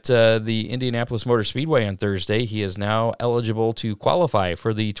at the Indianapolis Motor Speedway on Thursday. He is now eligible to qualify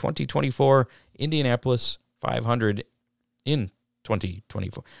for the 2024 Indianapolis 500 in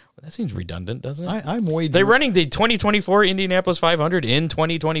 2024. Well, that seems redundant, doesn't it? I'm wagering. They're running the 2024 Indianapolis 500 in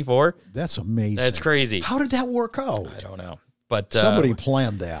 2024. That's amazing. That's crazy. How did that work out? I don't know. But somebody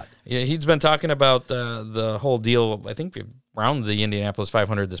planned that. Yeah, he's been talking about the whole deal, I think, around the Indianapolis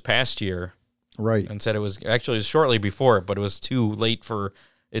 500 this past year. Right. And said it was shortly before it, but it was too late for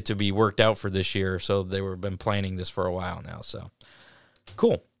it to be worked out for this year. So they were been planning this for a while now. So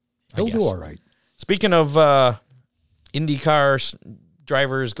cool. He'll do all right. Speaking of IndyCar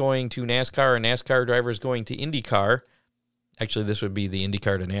drivers going to NASCAR and NASCAR drivers going to IndyCar, actually this would be the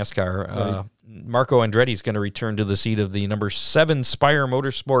IndyCar to NASCAR. Right. Marco Andretti is going to return to the seat of the number 7 Spire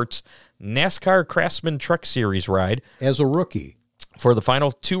Motorsports NASCAR Craftsman Truck Series ride as a rookie for the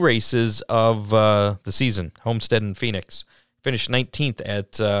final 2 races of the season, Homestead and Phoenix. Finished 19th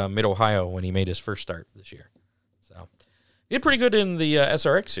at Mid-Ohio when he made his first start this year. So he did pretty good in the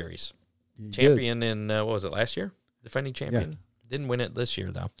SRX series. Champion in, what was it, last year? Defending champion. Yeah. Didn't win it this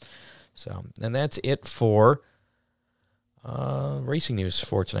year, though. So, and that's it for racing news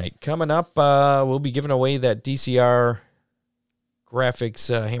for tonight. Coming up, we'll be giving away that DCR graphics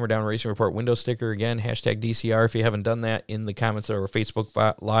Hammer Down Racing Report window sticker. Again, hashtag DCR. If you haven't done that in the comments or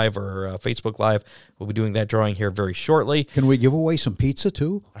Facebook Live or Facebook Live, we'll be doing that drawing here very shortly. Can we give away some pizza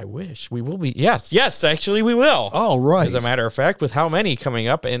too? I wish. We will be. Yes, actually we will. All right. As a matter of fact, with how many coming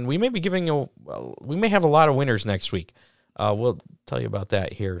up, and we may be we may have a lot of winners next week. We'll tell you about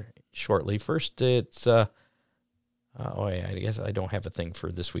that here shortly. First, it's, I guess I don't have a thing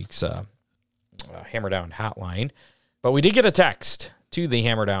for this week's Hammer Down hotline. But we did get a text to the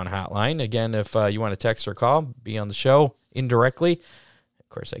Hammer Down hotline. Again, if you want to text or call, be on the show indirectly. Of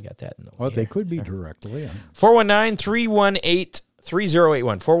course, I got that in the way. Well, they could be directly. 419-318-3081.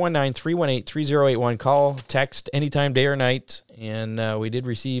 419-318-3081. Call, text anytime, day or night. And we did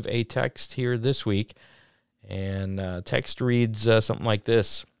receive a text here this week. And text reads something like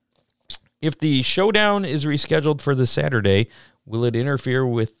this. If the showdown is rescheduled for this Saturday, will it interfere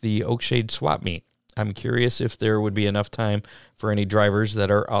with the Oakshade swap meet? I'm curious if there would be enough time for any drivers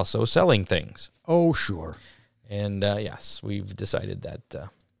that are also selling things. Oh, sure. And yes, we've decided that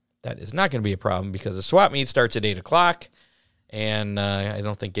that is not going to be a problem because the swap meet starts at 8 o'clock. And I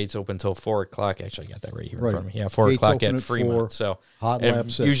don't think gates open until 4 o'clock. Actually, I got that right here in front of me. Yeah, 4 gates o'clock at 4, Fremont. So hot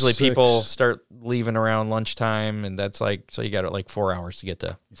laps usually at people 6. start leaving around lunchtime, and that's like, so you got like 4 hours to get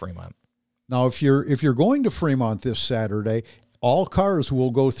to Fremont. Now, if you're going to Fremont this Saturday, all cars will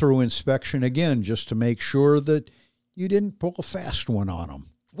go through inspection again just to make sure that you didn't pull a fast one on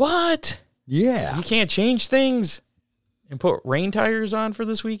them. What? Yeah. You can't change things and put rain tires on for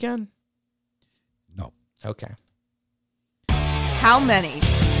this weekend? No. Okay. How many?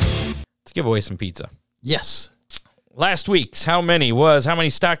 Let's give away some pizza. Yes. Last week's how many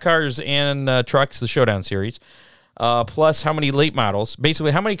stock cars and trucks, the Showdown Series, plus how many late models.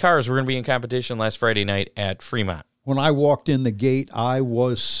 Basically, how many cars were going to be in competition last Friday night at Fremont? When I walked in the gate, I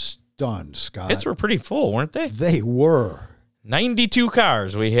was stunned, Scott. Hits were pretty full, weren't they? They were. 92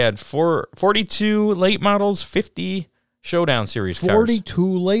 cars. We had 42 late models, 50 Showdown Series 42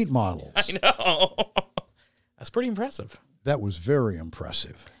 cars. late models. I know. That's pretty impressive. That was very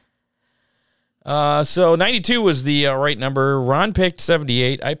impressive. So 92 was the right number. Ron picked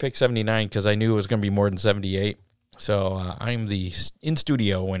 78. I picked 79 because I knew it was going to be more than 78. So I'm the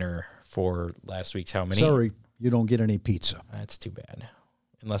in-studio winner for last week's How Many. Sorry, you don't get any pizza. That's too bad.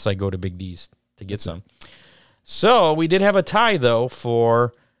 Unless I go to Big D's to get some. So we did have a tie, though,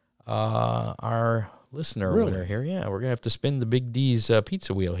 for our listener winner here. Yeah, we're going to have to spin the Big D's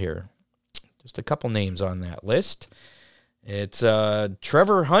pizza wheel here. Just a couple names on that list. It's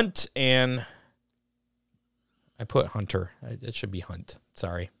Trevor Hunt and I put Hunter. It should be Hunt.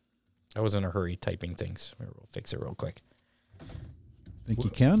 Sorry. I was in a hurry typing things. We'll fix it real quick. Think you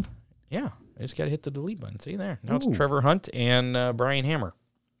can? Yeah. I just got to hit the delete button. See there. Now it's Trevor Hunt and Brian Hammer.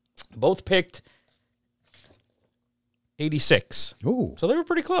 Both picked 86. Oh. So they were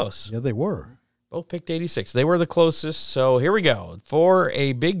pretty close. Yeah, they were. Both picked 86. They were the closest. So here we go. For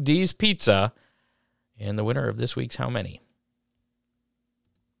a Big D's pizza. And the winner of this week's How Many?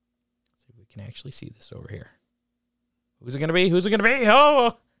 Let's see if we can actually see this over here. Who's it going to be? Who's it going to be?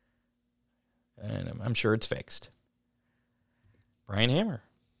 Oh! And I'm sure it's fixed. Brian Hammer.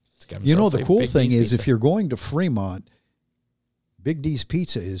 You know, the cool thing is if you're going to Fremont, Big D's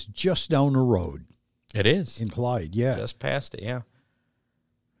Pizza is just down the road. It is. In Clyde, yeah. Just past it, yeah.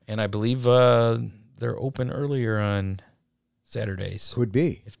 And I believe they're open earlier on Saturdays. Could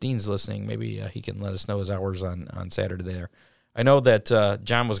be. If Dean's listening, maybe he can let us know his hours on Saturday there. I know that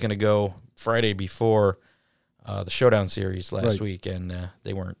John was going to go Friday before the Showdown Series last week, and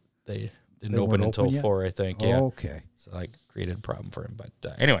they didn't open until 4, I think. Yeah. Okay. So that created a problem for him. But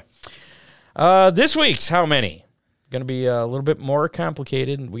anyway, this week's How Many? Going to be a little bit more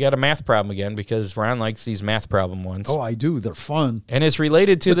complicated. We got a math problem again because Ron likes these math problem ones. Oh, I do. They're fun. And it's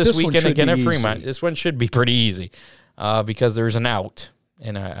related to this weekend again at Fremont. Easy. This one should be pretty easy because there's an out,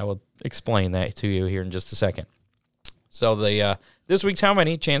 and I will explain that to you here in just a second. So this week's How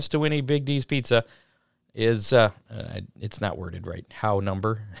Many? Chance to win a Big D's Pizza is, it's not worded right, how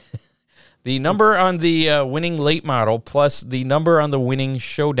number. The number on the winning late model plus the number on the winning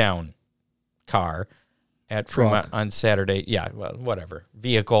Showdown car at Fremont on Saturday. Yeah, well, whatever.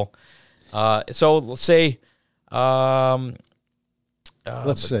 Vehicle. So let's say...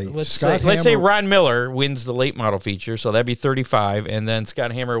 let's say Ron Miller wins the late model feature, so that'd be 35, and then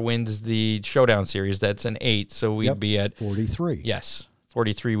Scott Hammer wins the Showdown Series. That's an 8, so we'd be at 43. Yes,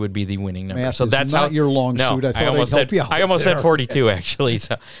 43 would be the winning number. Math so is that's not your long suit. I almost said I almost said 42 actually.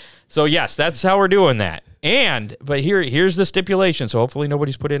 So yes, that's how we're doing that. But here's the stipulation. So hopefully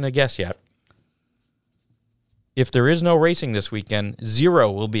nobody's put in a guess yet. If there is no racing this weekend,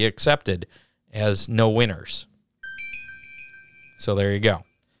 0 will be accepted as no winners. So there you go.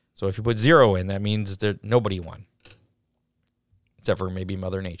 So if you put 0 in, that means that nobody won, except for maybe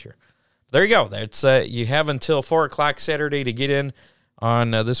Mother Nature. There you go. That's you have until 4 o'clock Saturday to get in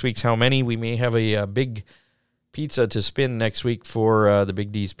on this week's How Many. We may have a big pizza to spin next week for the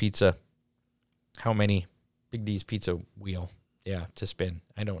Big D's Pizza. How Many Big D's Pizza wheel. Yeah, to spin.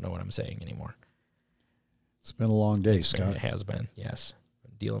 I don't know what I'm saying anymore. It's been a long day, Scott. It has been, yes.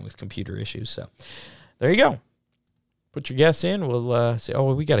 I'm dealing with computer issues. So there you go. Put your guess in. We'll say,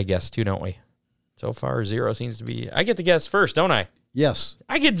 we got a guess too, don't we? So far, 0 seems to be. I get the guess first, don't I? Yes.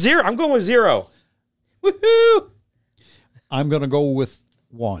 I get 0. I'm going with 0. Woohoo! I'm going to go with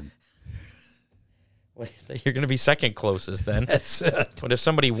 1. Well, you're going to be second closest then. That's it. But if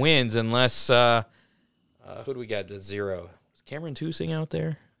somebody wins, unless who do we got? The 0. Was Cameron Toosing out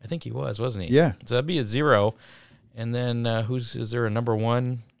there? I think he was, wasn't he? Yeah. So that'd be a 0. And then is there a number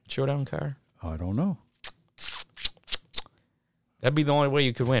 1 showdown car? I don't know. That'd be the only way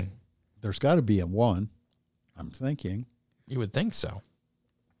you could win. There's got to be a 1. I'm thinking. You would think so.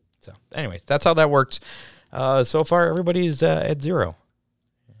 So anyway, that's how that works. So far, everybody's at 0.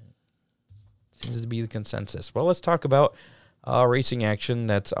 Seems to be the consensus. Well, let's talk about racing action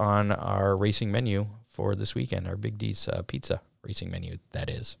that's on our racing menu for this weekend, our Big D's Pizza racing menu, that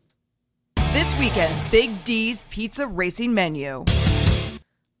is. This weekend, Big D's Pizza racing menu.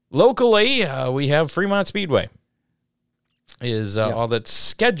 Locally, we have Fremont Speedway is all that's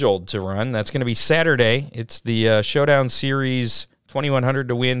scheduled to run. That's going to be Saturday. It's the Showdown Series 2100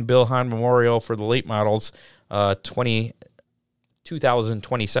 to win Bill Hahn Memorial for the late models,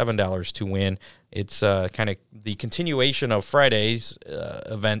 $2,027 to win. It's kind of the continuation of Friday's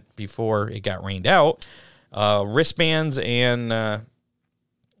event before it got rained out. Wristbands and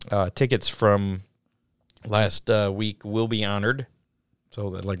tickets from last week will be honored. So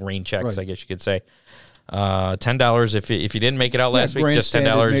like rain checks, right. I guess you could say. $10 if you didn't make it out last week, just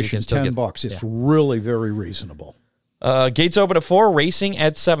 $10. You can still $10. It's really very reasonable. Gates open at 4, racing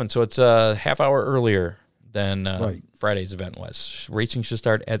at 7, so it's a half hour earlier than Friday's event was. Racing should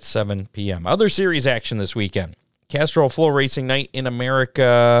start at 7 p.m. Other series action this weekend: Castrol Flow Racing Night in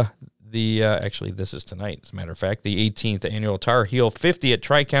America. Actually, this is tonight, as a matter of fact, the 18th annual Tar Heel 50 at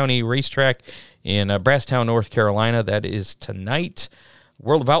Tri-County Racetrack in Brasstown, North Carolina. That is tonight.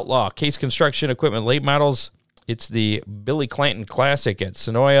 World of Outlaw, Case Construction Equipment late models. It's the Billy Clanton Classic at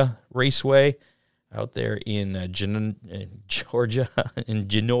Sonoya Raceway out there in Georgia, in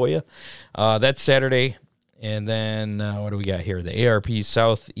Genoa. That's Saturday. And then what do we got here? The ARP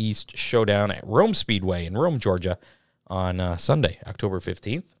Southeast Showdown at Rome Speedway in Rome, Georgia on Sunday, October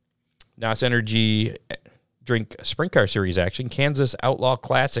 15th. NOS Energy Drink Sprint Car Series action. Kansas Outlaw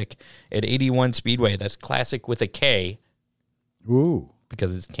Classic at 81 Speedway. That's Classic with a K. Ooh.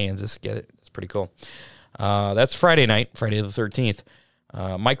 Because it's Kansas. Get it? It's pretty cool. That's Friday night, Friday the 13th.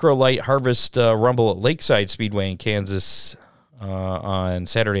 Micro Light Harvest Rumble at Lakeside Speedway in Kansas on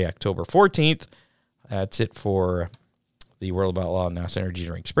Saturday, October 14th. That's it for the World of Outlaw NOS Energy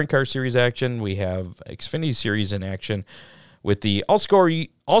Drink Sprint Car Series action. We have Xfinity Series in action with the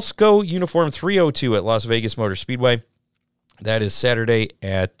Allsco Uniform 302 at Las Vegas Motor Speedway. That is Saturday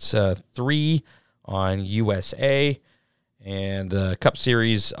at 3 on USA. And the Cup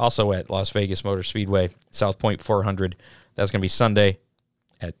Series also at Las Vegas Motor Speedway, South Point 400. That's going to be Sunday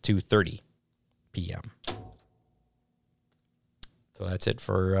at 2:30 p.m. So that's it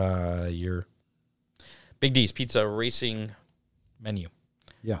for your Big D's Pizza racing menu.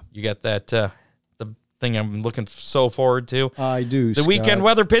 Yeah. You got that, the thing I'm looking so forward to? I do, The Scott. Weekend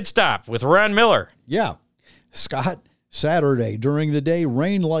Weather Pit Stop with Ron Miller. Yeah. Scott, Saturday, during the day,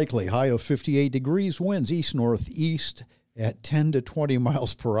 rain likely, high of 58 degrees, winds east-northeast at 10 to 20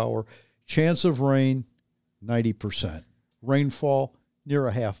 miles per hour. Chance of rain, 90%. Rainfall, near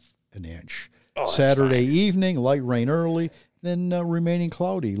a half an inch. Saturday evening, light rain early, then remaining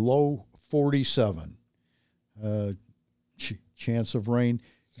cloudy, low 47. Chance of rain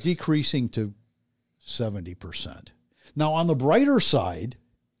decreasing to 70%. Now, on the brighter side,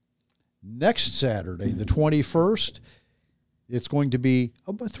 next Saturday, the 21st, it's going to be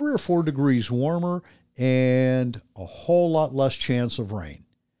about 3 or 4 degrees warmer and a whole lot less chance of rain.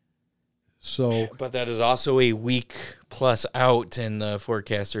 So, but that is also a week plus out, and the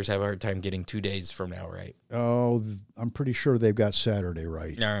forecasters have a hard time getting 2 days from now, right? Oh, I'm pretty sure they've got Saturday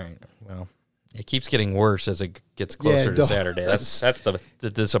right. All right. Well, it keeps getting worse as it gets closer to Saturday. That's the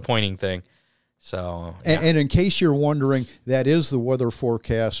disappointing thing. So, yeah. And in case you're wondering, that is the weather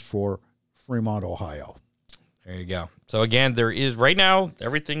forecast for Fremont, Ohio. There you go. So again, there is right now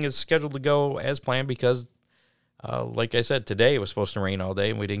everything is scheduled to go as planned because, like I said, today it was supposed to rain all day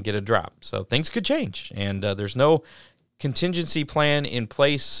and we didn't get a drop. So things could change, and there's no contingency plan in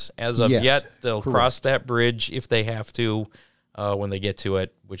place as of yet. They'll cross that bridge if they have to when they get to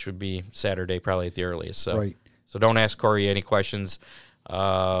it, which would be Saturday probably at the earliest. So, so don't ask Corey any questions.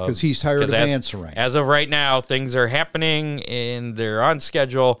 Because he's tired of answering. As of right now, things are happening and they're on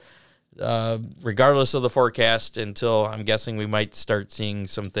schedule, regardless of the forecast, until I'm guessing we might start seeing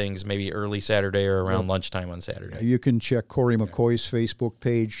some things maybe early Saturday or around lunchtime on Saturday. Yeah, you can check Corey McCoy's Facebook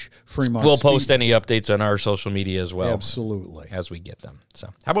page, Fremont. We'll post any updates on our social media as well. Absolutely. As we get them.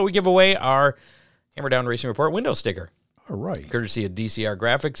 So how about we give away our Hammer Down Racing Report window sticker? All right. Courtesy of DCR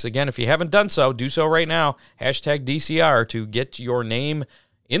Graphics. Again, if you haven't done so, do so right now. Hashtag DCR to get your name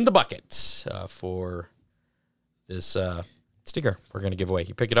in the bucket for this sticker we're going to give away.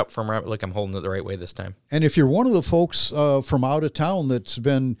 You pick it up from, look, I'm holding it the right way this time. And if you're one of the folks from out of town that's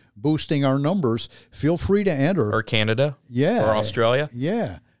been boosting our numbers, feel free to enter. Or Canada. Yeah. Or Australia.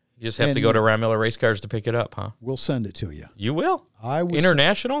 Yeah. You just have to go to Ron Miller Race Cars to pick it up, huh? We'll send it to you. You will?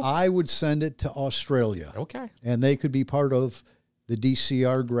 International? I would send it to Australia. Okay. And they could be part of the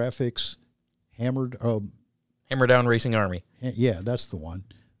DCR Graphics Hammer Down Racing Army. Yeah, that's the one.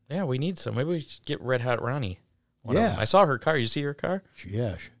 Yeah, we need some. Maybe we should get Red Hot Ronnie. Yeah. I saw her car. You see her car?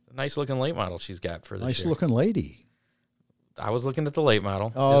 Yeah. A nice-looking late model she's got for this year. Nice-looking lady. I was looking at the late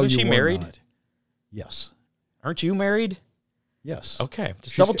model. Oh, Isn't she married? Not. Yes. Aren't you married? Yes. Okay.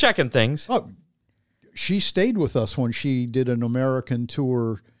 Just double-checking things. Oh, she stayed with us when she did an American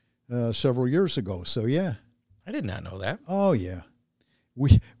tour several years ago. So, yeah. I did not know that. Oh, yeah.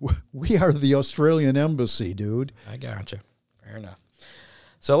 We are the Australian embassy, dude. I gotcha. Fair enough.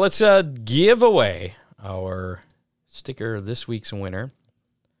 So let's give away our sticker of this week's winner.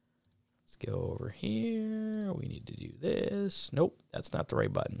 Let's go over here. We need to do this. Nope, that's not the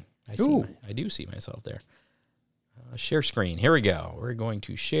right button. I do see myself there. Share screen. Here we go. We're going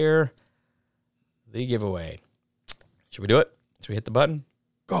to share the giveaway. Should we do it? Should we hit the button?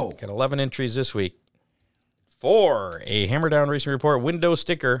 Go. Got 11 entries this week for a Hammer Down Racing Report window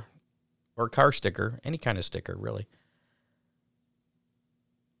sticker or car sticker, any kind of sticker, really.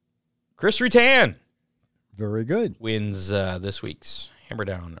 Chris Rutan. Very good. Wins this week's Hammer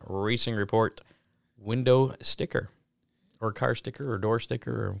Down Racing Report window sticker or car sticker or door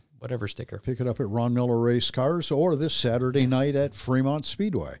sticker or whatever sticker. Pick it up at Ron Miller Race Cars or this Saturday night at Fremont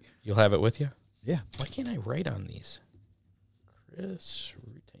Speedway. You'll have it with you? Yeah. Why can't I write on these? Chris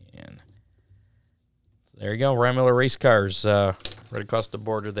Rutan. There you go. Ron Miller Race Cars right across the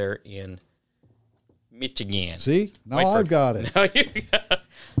border there in Michigan. See? Now Whiteford. I've got it. Now you got it.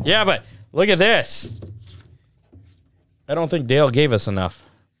 Yeah, but look at this. I don't think Dale gave us enough.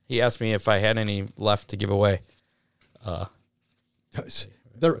 He asked me if I had any left to give away.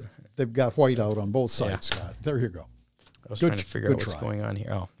 They've got white out on both sides, Yeah. Scott. There you go. I was trying to figure out what's going on here.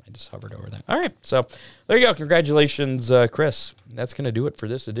 Oh, I just hovered over that. All right, so there you go. Congratulations, Chris. That's going to do it for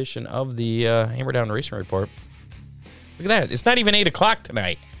this edition of the Hammer Down Racing Report. Look at that. It's not even 8 o'clock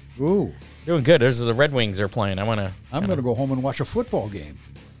tonight. Ooh. Doing good. There's the Red Wings are playing. I'm going to go home and watch a football game.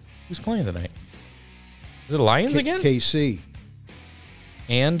 Who's playing tonight? Is it Lions again? KC.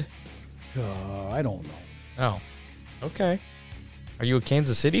 And? I don't know. Oh, okay. Are you a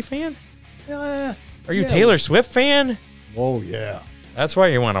Kansas City fan? Are you a Taylor Swift fan? Oh, yeah. That's why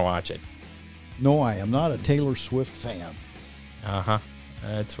you want to watch it. No, I am not a Taylor Swift fan. Uh-huh.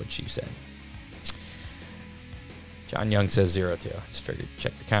 That's what she said. John Young says 0-2. Just figured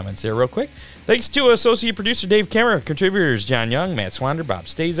check the comments there real quick. Thanks to associate producer Dave Kammerer, contributors John Young, Matt Swander, Bob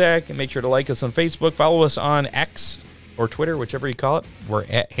Stazak, and make sure to like us on Facebook. Follow us on X or Twitter, whichever you call it. We're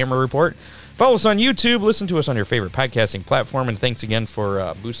at Hammer Report. Follow us on YouTube. Listen to us on your favorite podcasting platform. And thanks again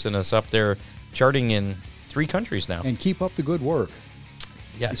for boosting us up there, charting in 3 countries now. And keep up the good work.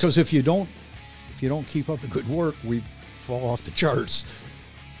 Yes. Because if you don't keep up the good work, we fall off the charts.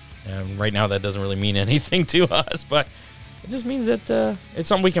 Right now, that doesn't really mean anything to us, but it just means that it's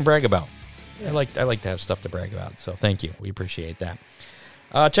something we can brag about. Yeah. I like to have stuff to brag about, so thank you. We appreciate that.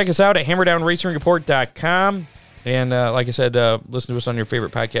 Check us out at hammerdownracingreport.com. And like I said, listen to us on your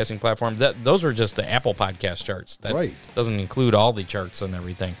favorite podcasting platform. Those are just the Apple podcast charts. That doesn't include all the charts and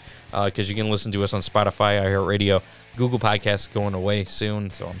everything, because you can listen to us on Spotify, iHeartRadio. Google Podcasts going away soon,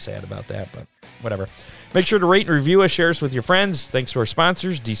 so I'm sad about that, but whatever. Make sure to rate and review us, share us with your friends. Thanks to our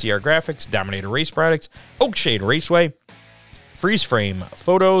sponsors, DCR Graphics, Dominator Race Products, Oakshade Raceway, Freeze Frame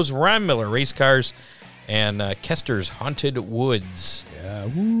Photos, Ron Miller Race Cars, and Kester's Haunted Woods. Yeah.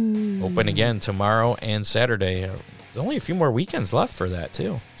 Woo. Open again tomorrow and Saturday. There's only a few more weekends left for that,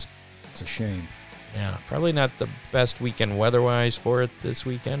 too. It's a shame. Yeah, probably not the best weekend weather-wise for it this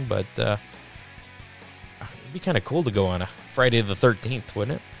weekend, but it'd be kind of cool to go on a Friday the 13th,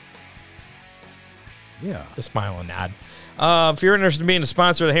 wouldn't it? Yeah. A smile and nod. If you're interested in being a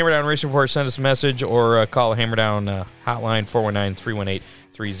sponsor of the Hammerdown Racing Report, send us a message or call a Hammerdown hotline,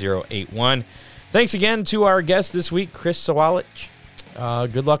 419-318-3081. Thanks again to our guest this week, Chris Sawalich.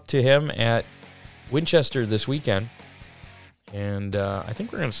 Good luck to him at Winchester this weekend. And I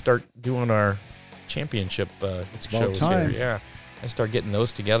think we're going to start doing our championship shows time. here. Yeah, and start getting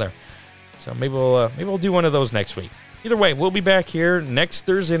those together. So maybe we'll do one of those next week. Either way, we'll be back here next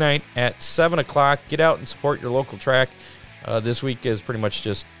Thursday night at 7 o'clock. Get out and support your local track. This week is pretty much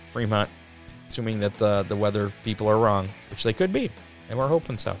just Fremont, assuming that the weather people are wrong, which they could be, and we're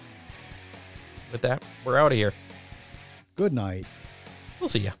hoping so. With that, we're out of here. Good night. We'll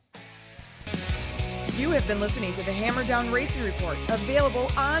see ya. You have been listening to the Hammerdown Racing Report,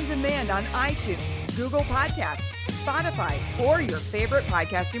 available on demand on iTunes, Google Podcasts, Spotify, or your favorite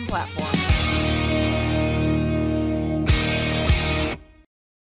podcasting platform.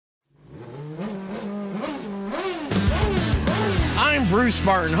 I'm Bruce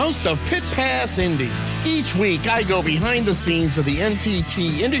Martin, host of Pit Pass Indy. Each week, I go behind the scenes of the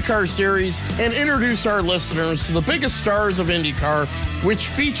NTT IndyCar Series and introduce our listeners to the biggest stars of IndyCar, which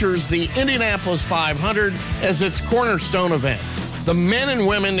features the Indianapolis 500 as its cornerstone event. The men and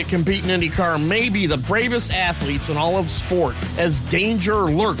women that compete in IndyCar may be the bravest athletes in all of sport, as danger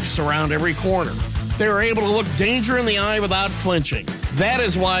lurks around every corner. They are able to look danger in the eye without flinching. That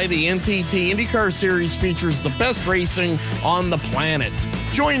is why the NTT IndyCar Series features the best racing on the planet.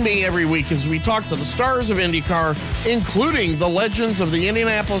 Join me every week as we talk to the stars of IndyCar, including the legends of the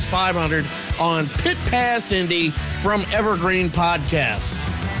Indianapolis 500 on Pit Pass Indy from Evergreen Podcast.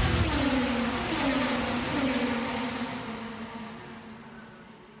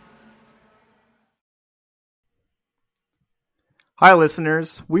 Hi,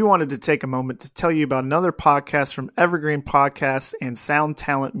 listeners. We wanted to take a moment to tell you about another podcast from Evergreen Podcasts and Sound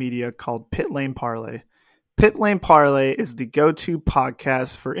Talent Media called Pit Lane Parlay. Pit Lane Parlay is the go-to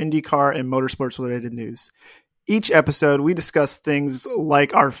podcast for IndyCar and motorsports-related news. Each episode, we discuss things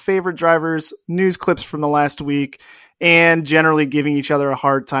like our favorite drivers, news clips from the last week, and generally giving each other a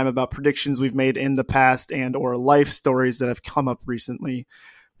hard time about predictions we've made in the past and or life stories that have come up recently.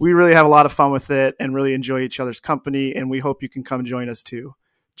 We really have a lot of fun with it and really enjoy each other's company, and we hope you can come join us too.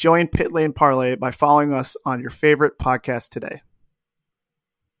 Join Pit Lane Parlay by following us on your favorite podcast today.